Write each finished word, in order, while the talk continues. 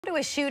To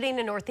a shooting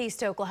in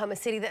northeast Oklahoma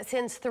City that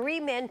sends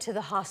 3 men to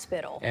the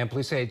hospital. And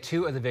police say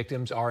 2 of the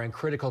victims are in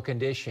critical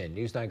condition.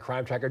 News 9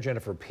 crime tracker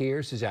Jennifer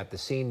Pierce is at the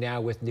scene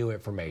now with new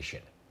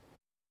information.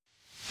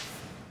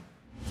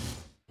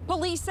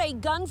 Police say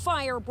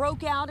gunfire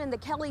broke out in the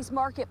Kelly's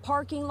Market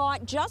parking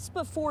lot just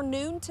before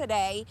noon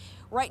today.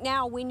 Right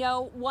now, we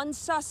know 1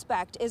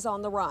 suspect is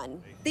on the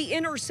run. The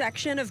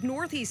intersection of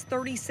Northeast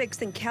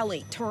 36th and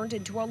Kelly turned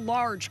into a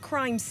large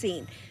crime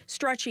scene,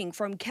 stretching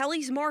from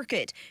Kelly's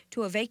Market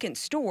to a vacant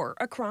store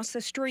across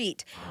the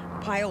street.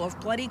 A pile of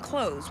bloody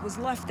clothes was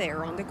left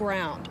there on the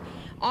ground.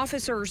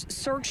 Officers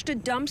searched a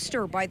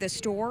dumpster by the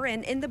store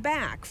and in the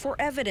back for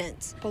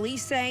evidence.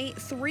 Police say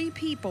 3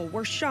 people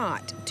were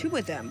shot. 2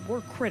 of them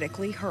were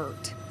critically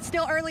hurt.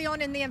 Still early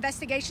on in the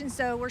investigation,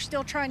 so we're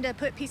still trying to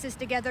put pieces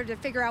together to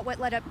figure out what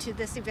led up to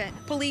this event.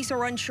 Police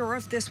are unsure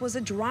if this was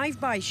a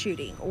drive-by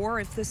shooting or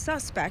if the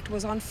suspect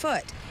was on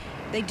foot.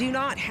 They do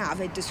not have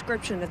a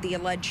description of the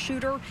alleged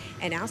shooter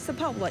and ask the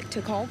public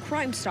to call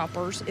Crime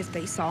Stoppers if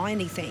they saw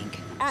anything.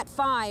 At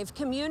 5,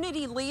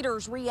 community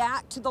leaders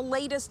react to the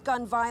latest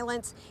gun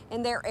violence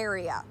in their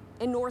area.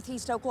 In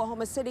northeast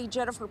Oklahoma City,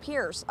 Jennifer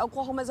Pierce,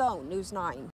 Oklahoma's own News 9.